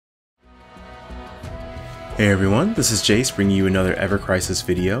Hey everyone, this is Jace bringing you another Ever Crisis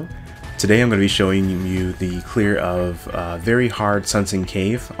video. Today I'm going to be showing you the clear of very hard Sunsin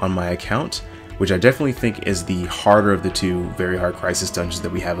cave on my account, which I definitely think is the harder of the two very hard Crisis dungeons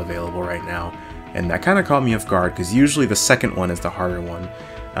that we have available right now. And that kind of caught me off guard because usually the second one is the harder one.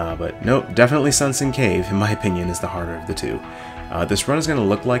 But nope, definitely Sunsin cave, in my opinion, is the harder of the two. This run is going to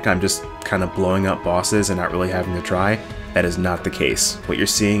look like I'm just kind of blowing up bosses and not really having to try. That is not the case. What you're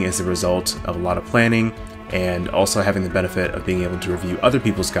seeing is the result of a lot of planning, and also having the benefit of being able to review other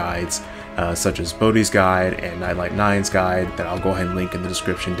people's guides, such as Bodhi's guide and Nightlight 9's guide, that I'll go ahead and link in the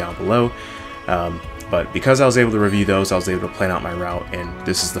description down below. But because I was able to review those, I was able to plan out my route, and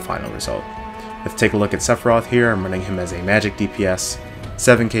this is the final result. Let's take a look at Sephiroth here. I'm running him as a magic DPS,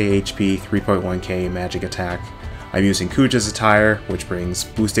 7k HP, 3.1k magic attack. I'm using Kuja's attire, which brings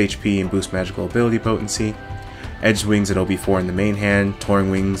boost HP and boost magical ability potency, Edged Wings and OB4 in the main hand,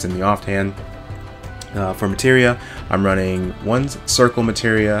 Touring Wings in the offhand. For materia, I'm running one circle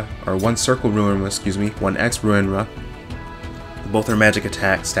materia, or one circle Ruinra, excuse me, one X Ruinra. Both are magic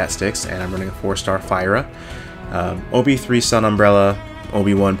attack stat sticks, and I'm running a 4-star Fyra. OB3 Sun Umbrella,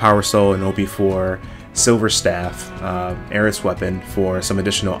 OB1 Power Soul, and OB4 Silver Staff, Aerith's weapon for some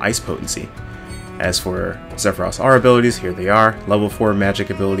additional ice potency. As for Sephiroth's R abilities, here they are: level 4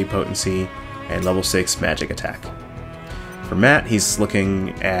 magic ability potency, and level 6 magic attack. For Matt, he's looking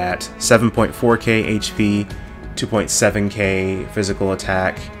at 7.4k HP, 2.7k physical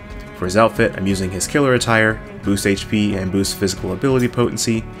attack. For his outfit, I'm using his killer attire, boost HP and boost physical ability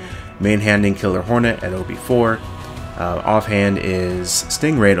potency, main handing Killer Hornet at OB4. Offhand is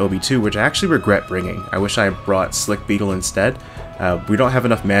Stingray at OB2, which I actually regret bringing. I wish I brought Slick Beetle instead. We don't have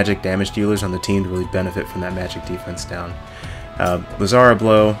enough magic damage dealers on the team to really benefit from that magic defense down. Lazara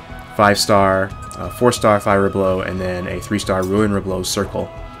Blow, 5-star, 4-star Fire Blow, and then a 3-star Ruinra Blow Circle.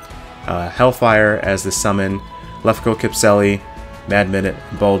 Hellfire as the summon, Lefko Kipseli, Mad Minute,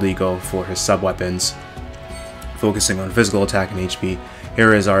 and Bald Eagle for his sub-weapons, focusing on physical attack and HP.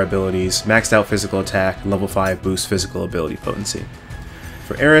 Here is our abilities: maxed out physical attack, level 5 boost physical ability potency.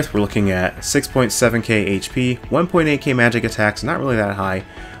 For Aerith, we're looking at 6.7k HP, 1.8k magic attacks, not really that high,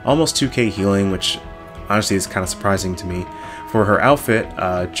 almost 2k healing, which honestly is kind of surprising to me. For her outfit,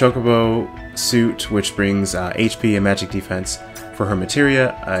 Chocobo suit, which brings HP and magic defense. For her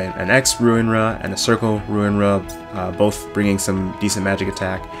materia, an X Ruinra and a Circle Ruinra, both bringing some decent magic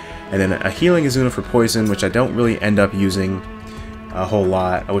attack. And then a healing Izuna for poison, which I don't really end up using a whole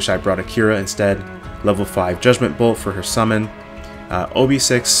lot. I wish I brought Akira instead. Level 5 Judgment Bolt for her summon.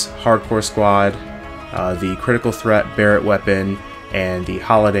 OB6 Hardcore Squad, the Critical Threat Barrett weapon, and the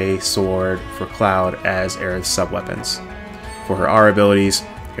Holiday Sword for Cloud as Aerith's sub-weapons. For her R abilities,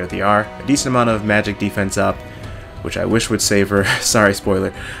 here they are: a decent amount of magic defense up, which I wish would save her, sorry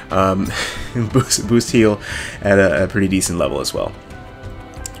spoiler, boost heal at a pretty decent level as well.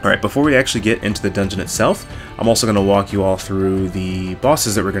 Alright, before we actually get into the dungeon itself, I'm also going to walk you all through the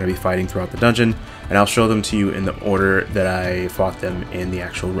bosses that we're going to be fighting throughout the dungeon, and I'll show them to you in the order that I fought them in the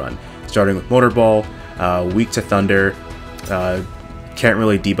actual run. Starting with Motorball, weak to Thunder, can't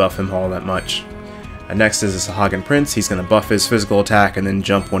really debuff him all that much. Next is the Sahagin Prince. He's going to buff his physical attack and then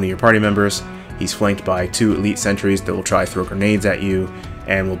jump one of your party members. He's flanked by 2 elite sentries that will try throw grenades at you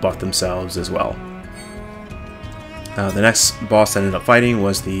and will buff themselves as well. The next boss I ended up fighting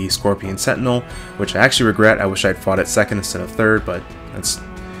was the Scorpion Sentinel, which I actually regret. I wish I'd fought it second instead of third, but that's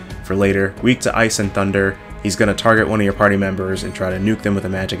for later. Weak to Ice and Thunder. He's going to target one of your party members and try to nuke them with a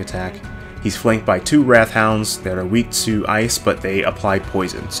magic attack. He's flanked by 2 Wrath Hounds that are weak to ice, but they apply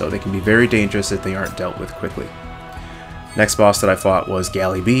poison, so they can be very dangerous if they aren't dealt with quickly. Next boss that I fought was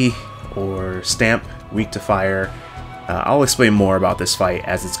Galley B, or Stamp, weak to fire. I'll explain more about this fight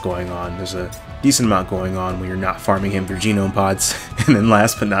as it's going on. There's a decent amount going on when you're not farming him for genome pods. And then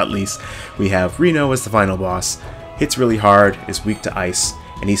last but not least, we have Reno as the final boss. Hits really hard, is weak to ice,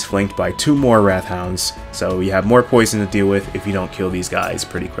 and he's flanked by 2 more Wrath Hounds, so you have more poison to deal with if you don't kill these guys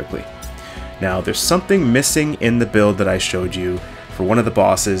pretty quickly. Now, there's something missing in the build that I showed you for one of the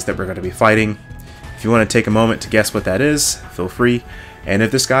bosses that we're going to be fighting. If you want to take a moment to guess what that is, feel free. And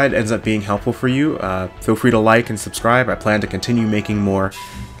if this guide ends up being helpful for you, feel free to like and subscribe. I plan to continue making more.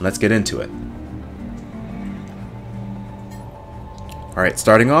 Let's get into it. Alright,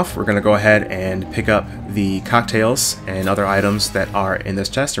 starting off, we're going to go ahead and pick up the cocktails and other items that are in this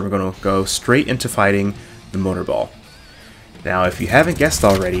chest, and we're going to go straight into fighting the Motorball. Now, if you haven't guessed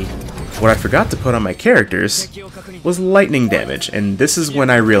already, what I forgot to put on my characters was lightning damage, and this is when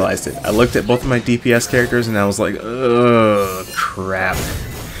I realized it. I looked at both of my DPS characters and I was like, ugh, crap.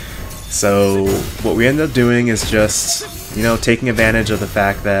 So what we ended up doing is just, you know, taking advantage of the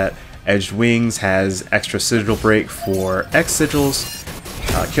fact that Edged Wings has extra sigil break for X sigils.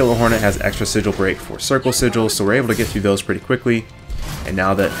 Killer Hornet has extra sigil break for circle sigils, so we're able to get through those pretty quickly. And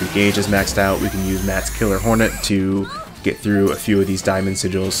now that the gauge is maxed out, we can use Matt's Killer Hornet to get through a few of these diamond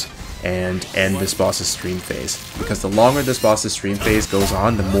sigils and end this boss's stream phase. Because the longer this boss's stream phase goes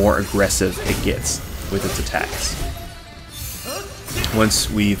on, the more aggressive it gets with its attacks. Once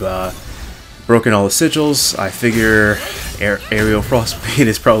we've broken all the sigils, I figure Aerial Frostblade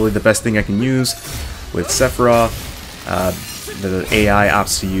is probably the best thing I can use with Sephiroth. The AI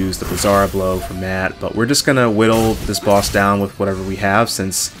opts to use the Bizarra Blow for Matt, but we're just gonna whittle this boss down with whatever we have,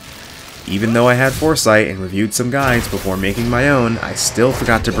 since even though I had foresight and reviewed some guides before making my own, I still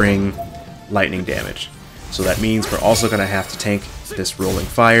forgot to bring lightning damage. So that means we're also gonna have to tank this rolling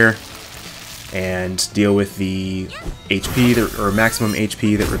fire and deal with the HP or maximum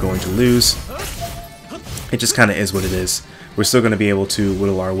HP that we're going to lose. It just kind of is what it is. We're still going to be able to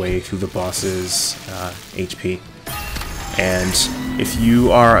whittle our way through the boss's HP. And if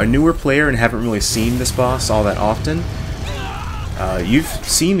you are a newer player and haven't really seen this boss all that often, you've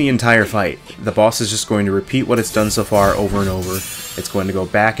seen the entire fight. The boss is just going to repeat what it's done so far over and over. It's going to go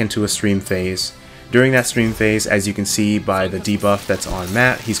back into a stream phase. During that stream phase, as you can see by the debuff that's on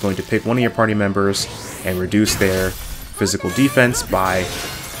Matt, he's going to pick one of your party members and reduce their physical defense by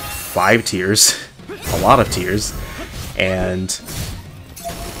 5 tiers, a lot of tiers, and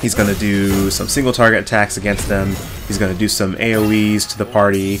he's going to do some single target attacks against them, he's going to do some AoEs to the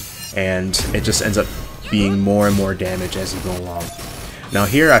party, and it just ends up being more and more damage as you go along. Now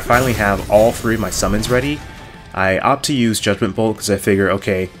here I finally have all 3 of my summons ready. I opt to use Judgment Bolt because I figure,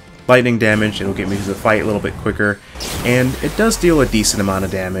 okay, lightning damage, it'll get me to the fight a little bit quicker, and it does deal a decent amount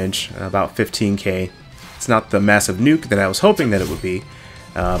of damage, about 15k. It's not the massive nuke that I was hoping that it would be,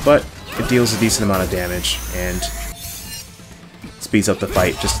 but it deals a decent amount of damage and speeds up the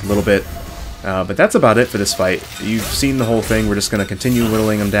fight just a little bit. But that's about it for this fight. You've seen the whole thing. We're just going to continue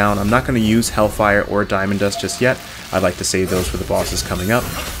whittling them down. I'm not going to use Hellfire or Diamond Dust just yet. I'd like to save those for the bosses coming up,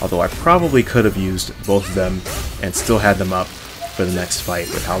 although I probably could have used both of them and still had them up for the next fight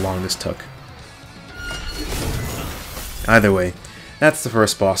with how long this took. Either way, that's the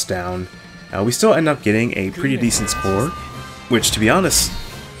first boss down. We still end up getting a pretty decent score, which, to be honest,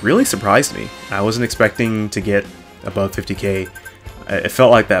 really surprised me. I wasn't expecting to get above 50k. It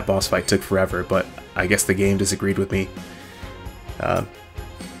felt like that boss fight took forever, but I guess the game disagreed with me.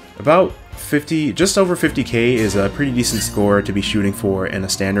 About 50, just over 50k is a pretty decent score to be shooting for in a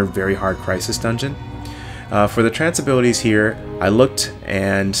standard very hard Crisis dungeon. For the trance abilities here, I looked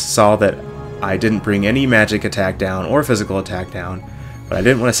and saw that I didn't bring any magic attack down or physical attack down, but I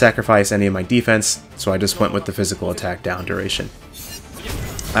didn't want to sacrifice any of my defense, so I just went with the physical attack down duration.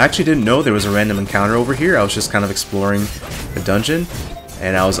 I actually didn't know there was a random encounter over here. I was just kind of exploring the dungeon,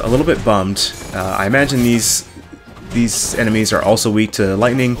 and I was a little bit bummed. I imagine these enemies are also weak to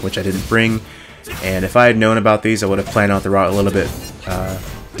lightning, which I didn't bring, and if I had known about these, I would have planned out the route a little bit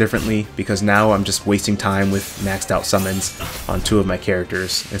differently, because now I'm just wasting time with maxed out summons on 2 of my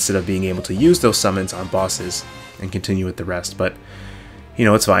characters instead of being able to use those summons on bosses and continue with the rest. But you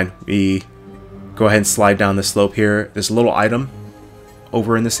know, it's fine. We go ahead and slide down the slope here. There's a little item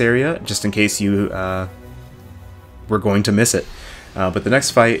over in this area just in case you were going to miss it. But the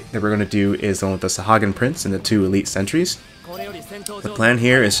next fight that we're going to do is the one with the Sahagin Prince and the 2 elite sentries. The plan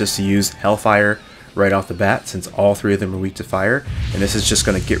here is just to use Hellfire right off the bat, since all 3 of them are weak to fire, and this is just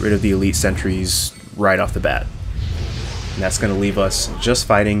going to get rid of the elite sentries right off the bat. And that's going to leave us just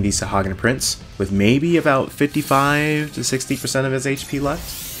fighting the Sahagin Prince with maybe about 55 to 60% of his HP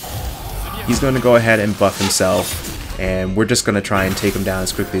left. He's going to go ahead and buff himself, and we're just going to try and take him down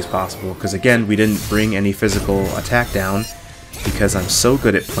as quickly as possible, because again, we didn't bring any physical attack down because I'm so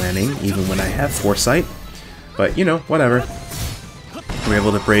good at planning even when I have foresight. But you know, whatever. We're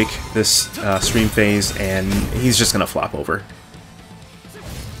able to break this stream phase, and he's just gonna flop over.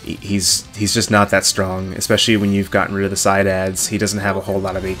 He's just not that strong, especially when you've gotten rid of the side adds. He doesn't have a whole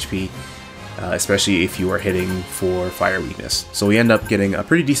lot of HP, especially if you are hitting for fire weakness. So we end up getting a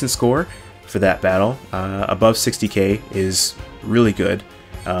pretty decent score for that battle. Above 60k is really good.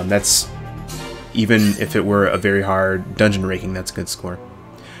 That's, even if it were a very hard dungeon ranking, that's a good score.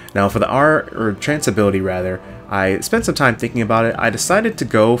 Now for the trance ability rather, I spent some time thinking about it. I decided to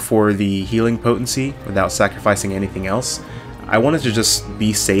go for the healing potency without sacrificing anything else. I wanted to just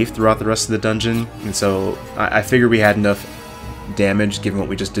be safe throughout the rest of the dungeon, and so I figured we had enough damage given what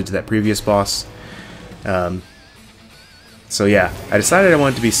we just did to that previous boss. So yeah, I decided I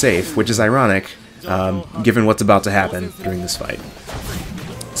wanted to be safe, which is ironic given what's about to happen during this fight.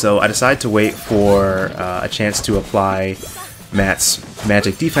 So I decided to wait for a chance to apply Matt's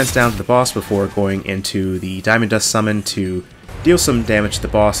magic defense down to the boss before going into the Diamond Dust summon to deal some damage to the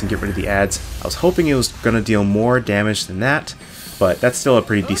boss and get rid of the adds. I was hoping it was going to deal more damage than that, but that's still a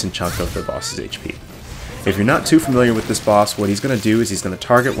pretty decent chunk of the boss's HP. If you're not too familiar with this boss, what he's going to do is he's going to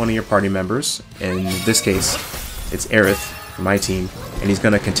target one of your party members. In this case, it's Aerith for my team, and he's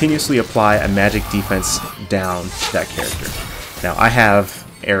going to continuously apply a magic defense down to that character. Now, I have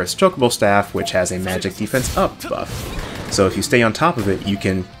Aerith's Chocobo Staff, which has a magic defense up buff. So if you stay on top of it, you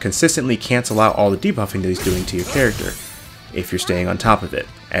can consistently cancel out all the debuffing that he's doing to your character if you're staying on top of it.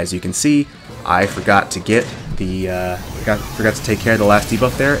 As you can see, I forgot to get the forgot to take care of the last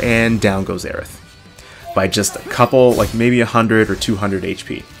debuff there, and down goes Aerith by just a couple, like maybe 100 or 200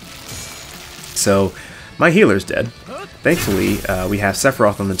 HP. So my healer's dead. Thankfully, we have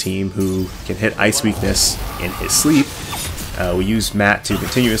Sephiroth on the team who can hit Ice Weakness in his sleep. We use Matt to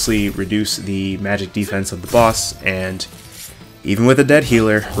continuously reduce the magic defense of the boss, and even with a dead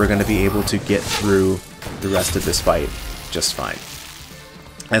healer, we're going to be able to get through the rest of this fight just fine.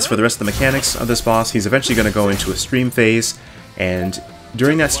 As for the rest of the mechanics of this boss, he's eventually going to go into a stream phase, and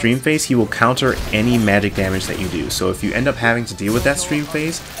during that stream phase, he will counter any magic damage that you do. So if you end up having to deal with that stream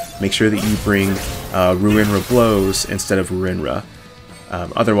phase, make sure that you bring Ruinra Blows instead of Ruinra.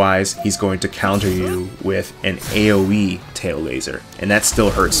 Otherwise, he's going to counter you with an AoE Tail Laser, and that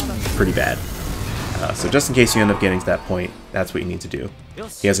still hurts pretty bad. So just in case you end up getting to that point, that's what you need to do.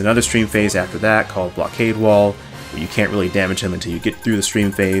 He has another stream phase after that called Blockade Wall, where you can't really damage him until you get through the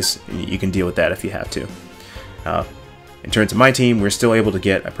stream phase. You can deal with that if you have to. In terms of my team, we're still able to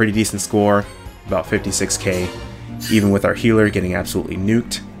get a pretty decent score, about 56k, even with our healer getting absolutely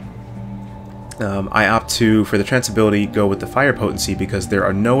nuked. I opt to, for the transability, go with the fire potency because there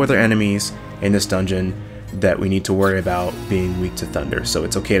are no other enemies in this dungeon that we need to worry about being weak to thunder, so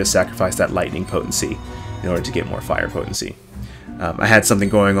it's okay to sacrifice that lightning potency in order to get more fire potency. I had something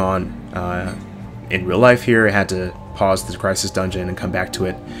going on in real life here. I had to pause the Crisis dungeon and come back to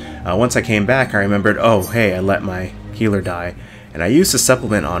it. Once I came back, I remembered, oh hey, I let my healer die, and I used a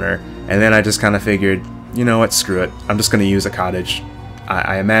supplement on her, and then I just kind of figured, you know what, screw it, I'm just going to use a cottage.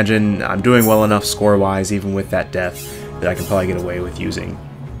 I imagine I'm doing well enough score-wise, even with that death, that I can probably get away with using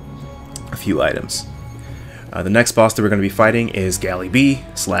a few items. The next boss that we're going to be fighting is Galley B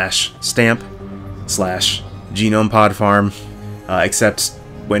 / Stamp / Genome Pod Farm, except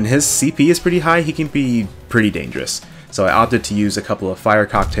when his CP is pretty high, he can be pretty dangerous. So I opted to use a couple of fire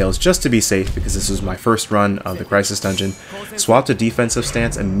cocktails just to be safe because this was my first run of the Crisis Dungeon. Swap to defensive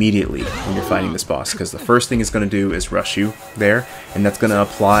stance immediately when you're fighting this boss, because the first thing it's going to do is rush you there, and that's going to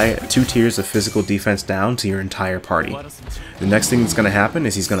apply 2 tiers of physical defense down to your entire party. The next thing that's going to happen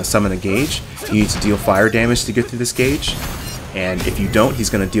is he's going to summon a gauge. You need to deal fire damage to get through this gauge, and if you don't, he's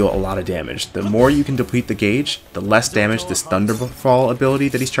going to deal a lot of damage. The more you can deplete the gauge, the less damage this Thunderfall ability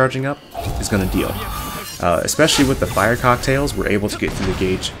that he's charging up is going to deal. Especially with the fire cocktails, we're able to get through the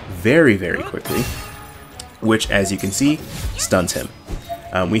gauge very, very quickly, which, as you can see, stuns him.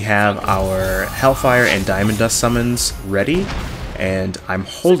 We have our Hellfire and Diamond Dust summons ready, and I'm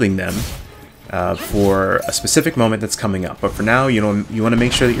holding them for a specific moment that's coming up. But for now, you want to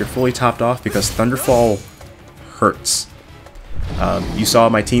make sure that you're fully topped off because Thunderfall hurts. You saw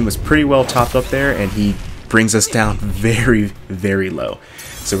my team was pretty well topped up there, and he brings us down very, very low.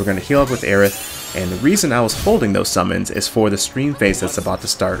 So we're going to heal up with Aerith. And the reason I was holding those summons is for the stream phase that's about to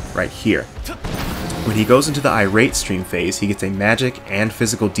start right here. When he goes into the Irate stream phase, he gets a magic and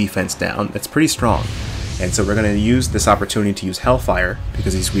physical defense down that's pretty strong. And so we're going to use this opportunity to use Hellfire,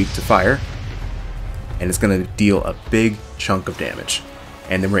 because he's weak to fire, and it's going to deal a big chunk of damage.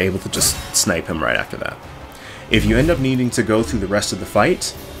 And then we're able to just snipe him right after that. If you end up needing to go through the rest of the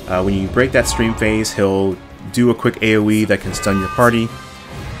fight, when you break that stream phase, he'll do a quick AoE that can stun your party.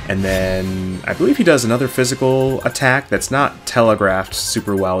 And then I believe he does another physical attack that's not telegraphed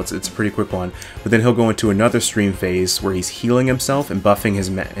super well. It's a pretty quick one. But then he'll go into another stream phase where he's healing himself and buffing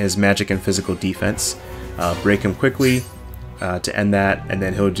his magic and physical defense. Break him quickly to end that, and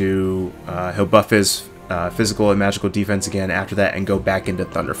then he'll buff his physical and magical defense again after that and go back into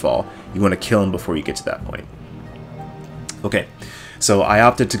Thunderfall. You want to kill him before you get to that point. Okay. So I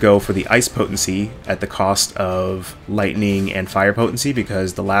opted to go for the Ice Potency at the cost of Lightning and Fire Potency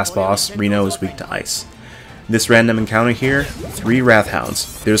because the last boss, Reno, is weak to Ice. This random encounter here, 3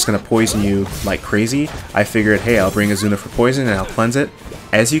 Wrathhounds. They're just going to poison you like crazy. I figured, hey, I'll bring Azuna for poison and I'll cleanse it.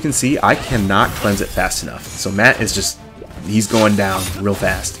 As you can see, I cannot cleanse it fast enough. So Matt is just, he's going down real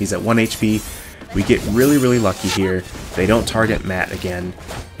fast. He's at 1 HP. We get really, really lucky here. They don't target Matt again,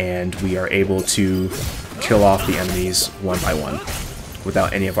 and we are able to kill off the enemies one by one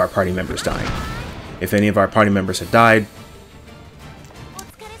without any of our party members dying. If any of our party members had died,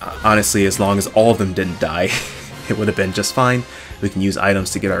 honestly, as long as all of them didn't die, it would have been just fine. We can use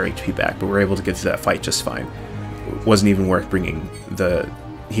items to get our HP back, but we're able to get through that fight just fine. It wasn't even worth bringing the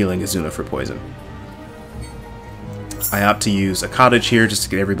healing Azuna for poison. I opt to use a cottage here just to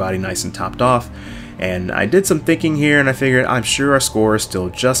get everybody nice and topped off. And I did some thinking here, and I figured I'm sure our score is still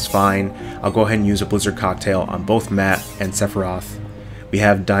just fine. I'll go ahead and use a Blizzard Cocktail on both Matt and Sephiroth. We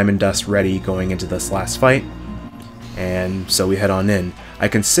have Diamond Dust ready going into this last fight, and so we head on in. I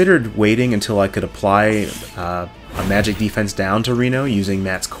considered waiting until I could apply a magic defense down to Reno using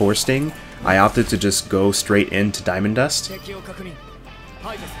Matt's Core Sting. I opted to just go straight into Diamond Dust.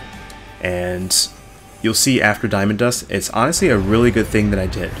 And you'll see after Diamond Dust, it's honestly a really good thing that I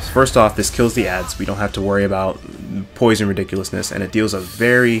did. First off, this kills the ads. We don't have to worry about poison ridiculousness, and it deals a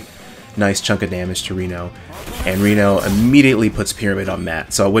very nice chunk of damage to Reno. And Reno immediately puts Pyramid on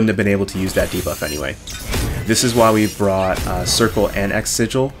Matt, so I wouldn't have been able to use that debuff anyway. This is why we brought Circle and X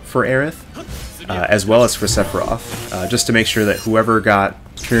Sigil for Aerith, as well as for Sephiroth, just to make sure that whoever got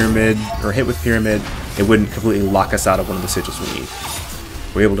Pyramid or hit with Pyramid, it wouldn't completely lock us out of one of the sigils we need.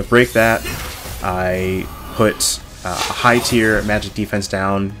 We're able to break that. I put a high tier magic defense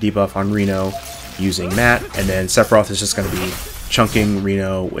down debuff on Reno using Matt, and then Sephiroth is just going to be chunking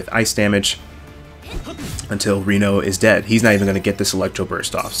Reno with ice damage until Reno is dead. He's not even going to get this Electro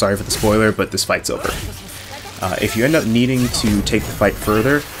Burst off. Sorry for the spoiler, but this fight's over. If you end up needing to take the fight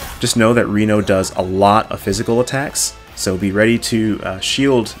further, just know that Reno does a lot of physical attacks, so be ready to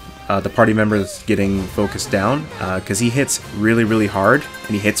shield the party member that's getting focused down, because he hits really, really hard,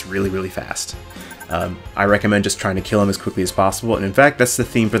 and he hits really, really fast. I recommend just trying to kill him as quickly as possible, and in fact, that's the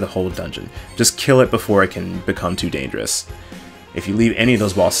theme for the whole dungeon. Just kill it before it can become too dangerous. If you leave any of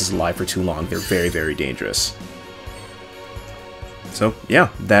those bosses alive for too long, they're very, very dangerous. So yeah,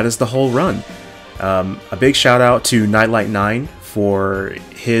 that is the whole run. A big shout out to Nightlight9 for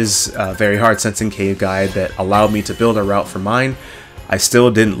his very hard Sunsin Cave guide that allowed me to build a route for mine. I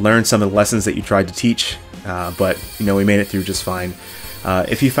still didn't learn some of the lessons that you tried to teach, but you know, we made it through just fine.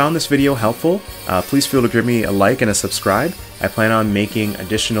 If you found this video helpful, please feel to give me a like and a subscribe. I plan on making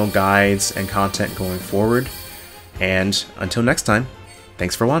additional guides and content going forward. And until next time,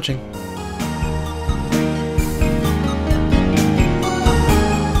 thanks for watching.